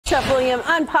Chef William,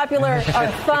 unpopular or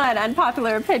fun,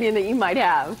 unpopular opinion that you might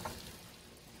have.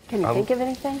 Can you think of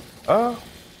anything?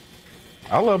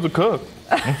 I love to cook.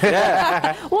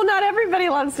 Well, not everybody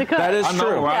loves to cook. That is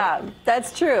true. Right? Yeah,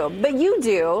 that's true. But you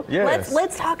do. Yes.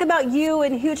 Let's talk about you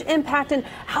and Huge Impact and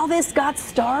how this got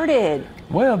started.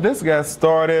 Well, this got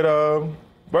started,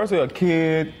 firstly, a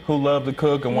kid who loved to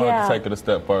cook and wanted Yeah. to take it a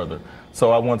step further.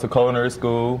 So I went to culinary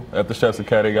school at the Chef's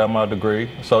Academy, got my degree,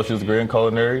 associate's degree in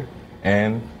culinary,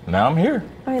 and now I'm here.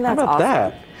 I mean, How that's about awesome.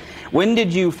 that? When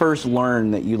did you first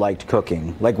learn that you liked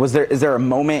cooking? Like, is there a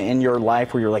moment in your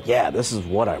life where you're like, yeah, this is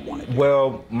what I wanted?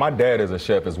 Well, my dad is a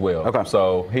chef as well. Okay.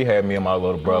 So he had me and my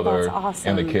little brother that's awesome.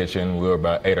 in the kitchen. We were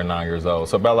about 8 or 9 years old.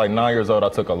 So about like 9 years old, I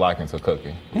took a liking to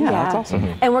cooking. Yeah, that's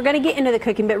awesome. And we're going to get into the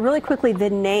cooking, but really quickly, the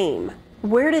name.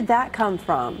 Where did that come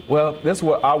from? Well, this is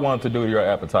what I wanted to do to your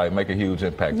appetite, make a huge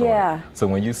impact on Yeah. it. So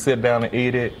when you sit down and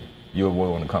eat it, you'll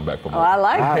want to come back for more. Oh, I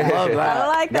like I that. love that. I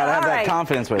like that. Gotta have All that right.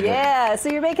 confidence with it. Yeah, so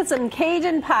you're making some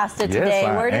Cajun pasta today. Yes,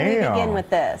 I Where did we am. begin with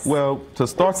this? Well, to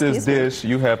start this Excuse me. dish,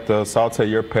 you have to saute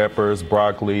your peppers,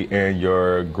 broccoli, and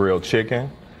your grilled chicken.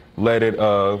 Let it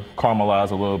caramelize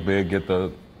a little bit, get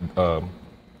the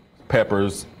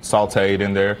peppers sauteed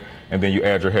in there, and then you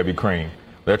add your heavy cream.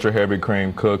 Let your heavy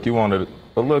cream cook. You want it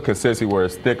a little consistency where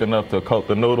it's thick enough to coat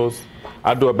the noodles.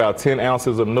 I do about 10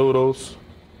 ounces of noodles.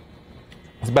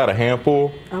 It's about a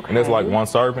handful, and it's like Okay. one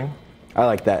serving. I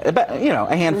like that. About,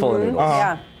 a handful of noodles.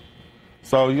 Yeah.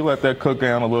 So you let that cook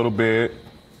down a little bit,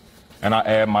 and I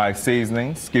add my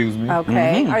seasoning, excuse me.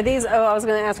 Okay. Are these, I was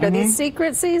going to ask, are these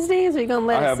secret seasonings? Or are you going to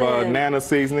let I us have in? Nana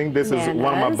seasoning. This is one of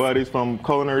my Nana's. buddies from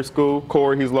culinary school,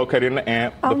 Corey. He's located in the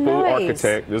AMP, Oh, the food nice.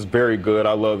 architect. It's very good.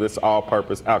 I love this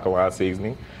all-purpose alkaline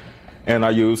seasoning. And I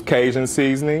use Cajun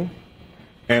seasoning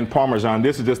and Parmesan.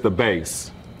 This is just the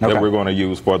base Okay. that we're going to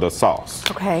use for the sauce.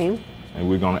 Okay. And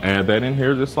we're going to add that in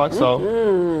here just like so.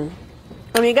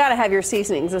 I mean, you got to have your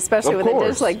seasonings, especially Of with a dish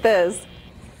course. like this.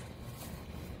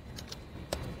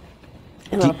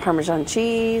 A little Parmesan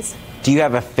cheese. Do you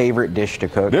have a favorite dish to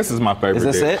cook? This is my favorite Is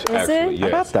this dish, it? Is actually. it? Yes. How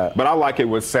about that? But I like it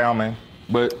with salmon,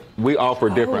 but we offer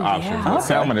different yeah. options. But Okay.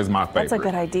 salmon is my favorite. That's a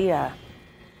good idea.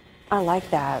 I like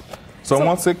that. So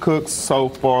once it cooks so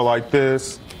far like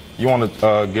this, you want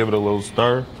to give it a little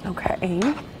stir. Okay.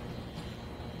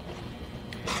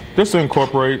 Just to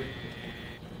incorporate.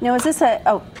 Now, is this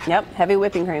yep, heavy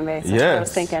whipping cream base. That's what I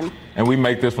was thinking. And we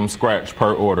make this from scratch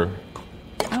per order.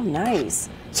 Oh, nice.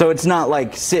 So it's not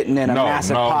like sitting in a No,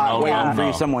 massive no, pot no, waiting for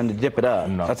no. someone to dip it up.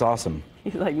 No. That's awesome.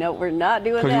 He's like, no, we're not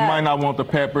doing Because you that. might not want the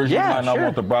peppers, Yeah, you might not sure.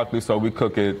 want the broccoli, so we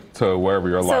cook it to wherever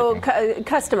you're So liking.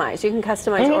 customize. You can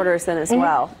customize orders then as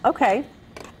well. Okay.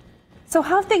 So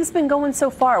how have things been going so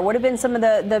far? What have been some of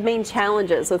the main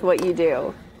challenges with what you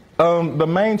do? The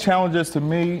main challenges to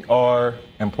me are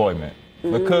employment.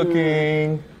 The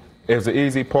cooking is the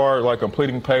easy part, like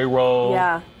completing payroll.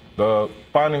 Yeah. The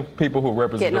finding people who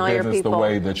represent Getting the all your business the people.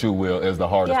 way that you will is the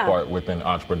hardest Yeah. part within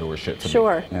entrepreneurship to me.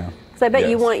 Sure. Yeah. Because I bet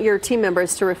you Yes. want your team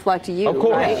members to reflect you, Of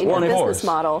course. right? In your Well, of business course.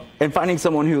 model. And finding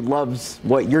someone who loves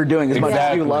what you're doing as much as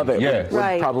you Exactly. love it Yes. would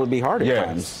Right. probably be hard at Yes.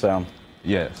 times. So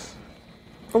Yes.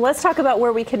 Well, let's talk about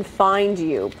where we can find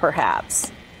you,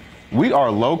 perhaps. We are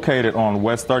located on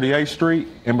West 38th Street,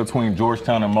 in between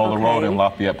Georgetown and Moeller Okay. Road and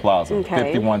Lafayette Plaza, Okay.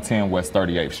 5110 West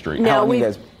 38th Street. Now long you we.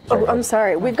 guys- sorry, I'm Rob.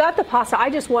 sorry. We've got the pasta. I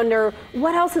just wonder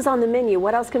what else is on the menu.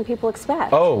 What else can people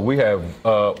expect? Oh, we have,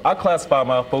 I classify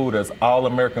my food as all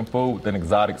American food with an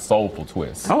exotic soulful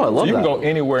twist. Oh, I love so you that. can go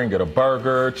anywhere and get a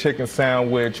burger, chicken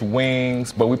sandwich,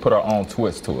 wings, but we put our own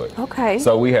twist to it. Okay.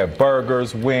 So we have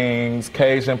burgers, wings,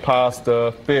 Cajun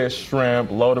pasta, fish,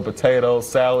 shrimp, loaded potatoes,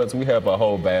 salads. We have a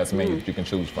whole vast menu that you can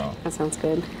choose from. That sounds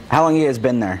good. how long you guys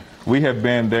been there? We have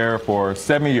been there for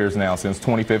 7 years now, since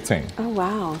 2015. Oh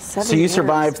wow, 7 So you years.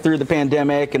 survived through the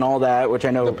pandemic and all that, which I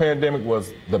know The pandemic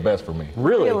was the best for me.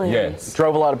 really Yes.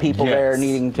 drove a lot of people Yes. there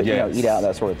needing to Yes. eat out,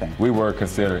 that sort of thing. We were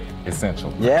considered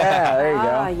essential. Yeah, there you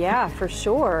Ah, go. yeah, for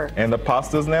sure. And the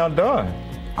pasta's now done.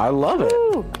 I love it.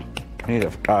 Ooh, I need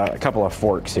a couple of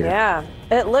forks here. yeah,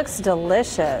 it looks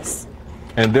delicious.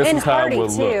 And this And is how hearty, it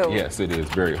would look. too. Yes, it is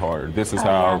very hard. This is Oh,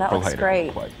 how yeah, that looks plate it great.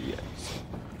 looks like. Yes.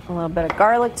 A little bit of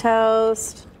garlic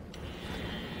toast.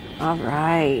 All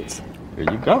right.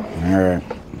 There you go. All right.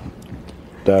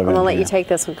 I'm gonna let you take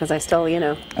this one because I still,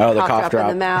 Oh, the cough drop in drop.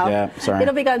 the mouth. Yeah, sorry.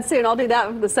 It'll be gone soon. I'll do that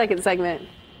for the second segment.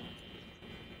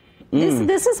 Mm.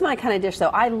 This is my kind of dish, though.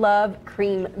 I love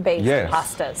cream-based Yes.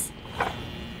 pastas.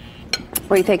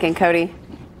 What are you thinking, Cody?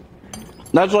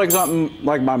 That's like something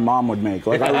like my mom would make.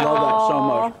 Like, I love that so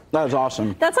much. That's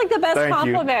awesome. That's like the best Thank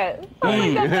you. compliment. That's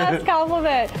like the best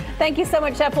compliment. Thank you so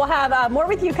much, Chef. We'll have more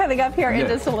with you coming up here in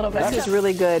just a little bit. This is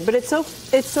really good, but it's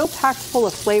so packed full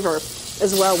of flavor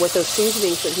as well with those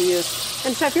seasonings that you use.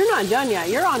 And Chef, you're not done yet.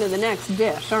 You're on to the next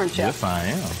dish, aren't you? Yes, I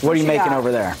am. What are you you making got?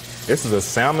 over there? This is a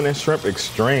salmon and shrimp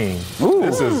extreme. Ooh.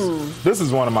 This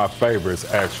is one of my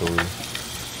favorites, actually.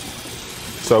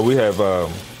 So we have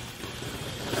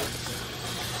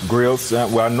grilled.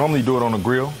 Well, I normally do it on a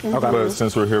grill, but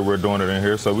since we're here, we're doing it in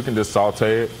here. So we can just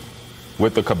saute it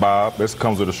with the kebab. This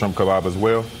comes with a shrimp kebab as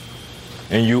well.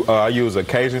 And I use a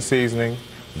Cajun seasoning,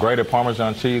 grated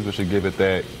Parmesan cheese, which should give it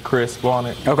that crisp on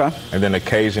it. Okay. And then the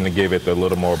Cajun to give it the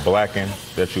little more blackened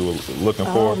that you were looking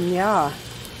for. Yeah.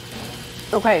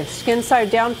 Okay, skin side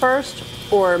down first,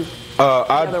 or the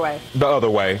other way? The other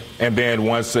way. And then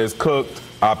once it's cooked,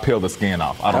 I peel the skin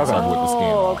off. I don't serve with the skin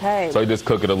off. Okay. So you just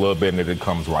cook it a little bit and it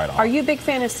comes right off. Are you a big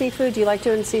fan of seafood? Do you like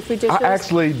doing seafood dishes? I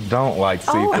actually don't like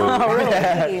seafood. Oh,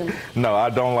 really? No, I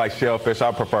don't like shellfish.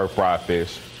 I prefer fried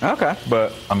fish. Okay.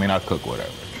 But, I mean, I cook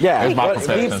whatever. Yeah. It's my But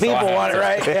profession, so people I have want it, to.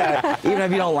 right? Yeah. Even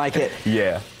if you don't like it.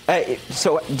 Yeah.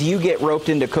 So do you get roped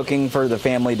into cooking for the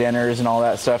family dinners and all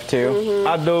that stuff too?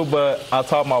 I do, but I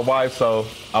taught my wife, so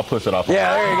I push it off.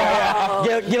 Yeah, there you go.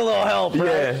 Yeah. Get a little help, right?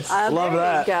 Yes. Love there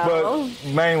that. you go.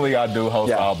 But mainly I do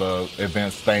host Yeah. all the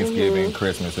events, Thanksgiving,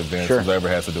 Christmas events, Sure. whatever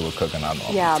has to do with cooking, I know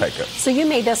Yeah. take it. So you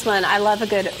made this one. I love a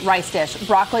good rice dish.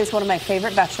 Broccoli is one of my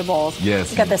favorite vegetables.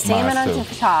 Yes, You got the salmon mine on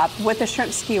too. top with the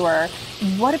shrimp skewer.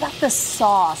 What about the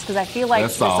sauce? Because I feel like The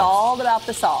it's sauce. all about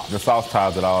the sauce. The sauce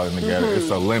ties it all in together.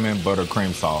 It's a lemon butter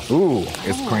cream sauce. Ooh.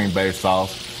 It's cream-based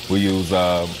sauce. We use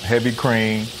heavy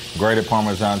cream, grated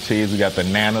Parmesan cheese. We got the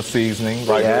Nana seasoning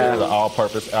right Yeah. here, the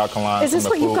all-purpose alkaline. Is this from the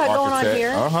what you've Food got going on Architect.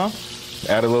 here? Uh-huh.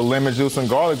 Add a little lemon juice and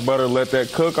garlic butter. Let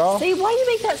that cook off. See, why do you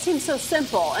make that seem so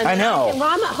simple? And I know. When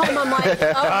I'm at home, I'm like,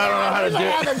 oh, I don't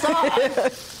know how to do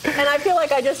it. And I feel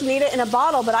like I just need it in a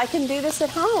bottle, but I can do this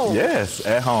at home. Yes,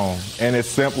 at home. And it's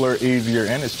simpler, easier,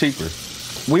 and it's cheaper.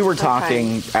 We were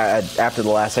talking after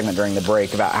the last segment during the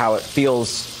break about how it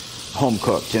feels home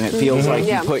cooked and it feels like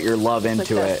Yeah. you put your love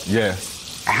into Like it. this. Yes.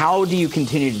 How do you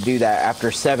continue to do that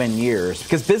after 7 years?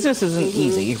 Because business isn't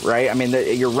easy, right? I mean,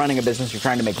 you're running a business, you're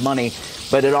trying to make money,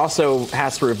 but it also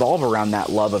has to revolve around that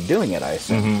love of doing it, I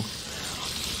assume.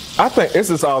 I think this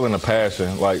is all in a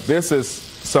passion. Like, this is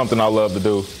something I love to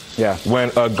do. Yeah. When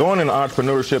going into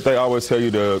entrepreneurship, they always tell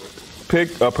you to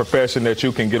pick a profession that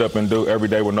you can get up and do every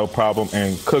day with no problem,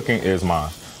 and cooking is mine.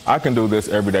 I can do this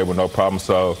every day with no problem.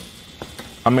 So,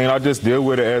 I mean, I just deal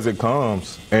with it as it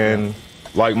comes. And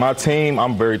like my team,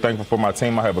 I'm very thankful for my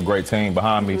team. I have a great team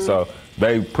behind me, so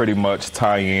they pretty much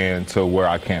tie in to where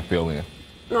I can't fill in.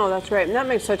 No, that's right. And that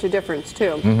makes such a difference,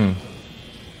 too.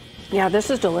 Yeah, this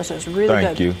is delicious. Really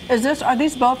Thank good. you. Are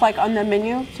these both like on the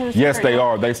menu? Yes, they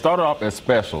are. They started off as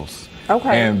specials. Okay.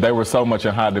 And they were so much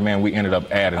in high demand, we ended up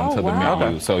adding them Oh, to the wow.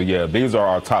 menu. So, yeah, these are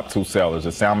our top two sellers,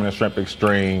 the salmon and shrimp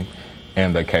extreme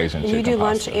and the Cajun chicken You do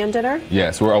lunch pasta. and dinner?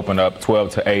 Yes, we're open up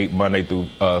 12 to 8, Monday through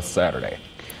Saturday.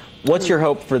 What's your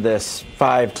hope for this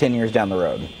 5-10 years down the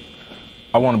road?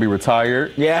 I want to be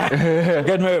retired. Yeah,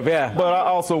 good move, yeah. But I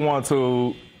also want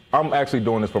to, I'm actually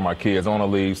doing this for my kids. I want to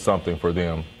leave something for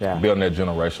them, Yeah. building that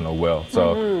generational wealth.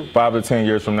 So 5 to 10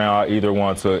 years from now, I either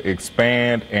want to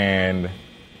expand and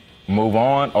move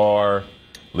on or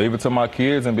leave it to my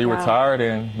kids and be Wow. retired,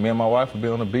 and me and my wife will be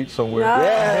on the beach somewhere. No.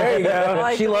 Yeah, there you I go.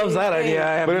 like She the way loves you that think. idea.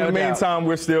 I have But in no the doubt. meantime,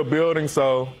 we're still building,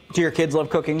 so Do your kids love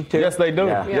cooking too? yes, they do.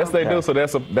 Yeah. Yes, they Yeah. do. So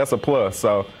that's a plus.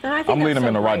 So And I think I'm leading that's them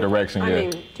in so the right great. direction. I Yeah.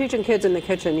 mean, teaching kids in the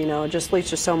kitchen, it just leads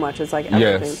to so much. It's like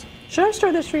everything. Yes. Should I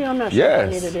stir this for you? I'm not sure what I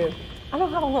need Yes. to do. I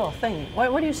don't have a little thing.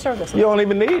 What do you stir this You with? don't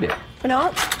even need it.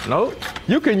 No? Nope.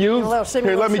 You can use. A little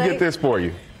cinnamon Here, let me steak? get this for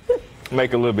you.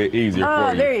 Make it a little bit easier Oh,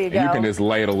 for you. there you And you go. can just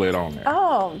ladle it on there.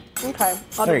 Oh, okay.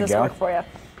 I'll There do you this go. work for you.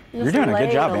 You're doing a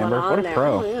good job, ladle it Amber. What on a there.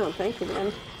 pro. Oh, yeah, thank you,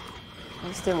 man. I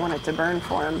just didn't want it to burn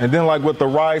for him. And then, like with the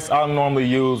rice, I'll normally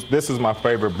use, this is my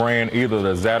favorite brand, either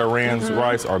the Zatarain's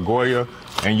rice or Goya,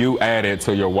 and you add it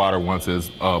to your water once it's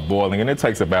boiling. And it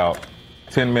takes about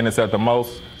 10 minutes at the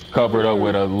most. Cover it up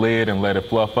with a lid and let it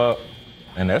fluff up,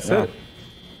 and that's it.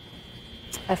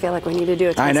 I feel like we need to do a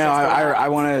taste I know. test for that. I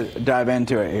want to dive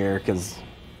into it here because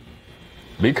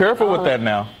Be careful with that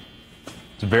now.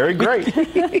 It's very great.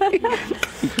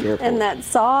 And that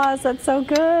sauce, that's so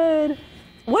good.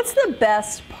 What's the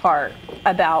best part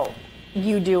about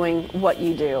you doing what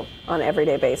you do on an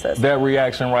everyday basis? That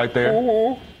reaction right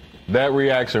there. That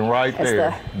reaction right It's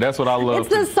there. That's what I love. It's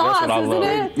the That's sauce, what I isn't love.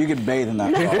 it? you could bathe in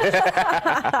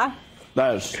that.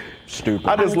 That is stupid.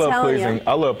 I just I'm love telling pleasing. you,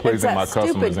 I love it's pleasing that my customers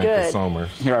stupid and good. consumers.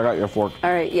 Here, I got your fork.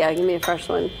 All right, yeah, give me a fresh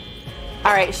one.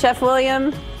 All right, Chef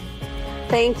William,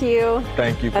 thank you.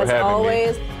 Thank you for As having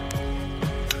always. me.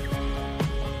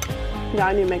 Yeah,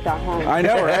 I need to make that home. I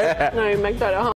know, right? I need to make that at home.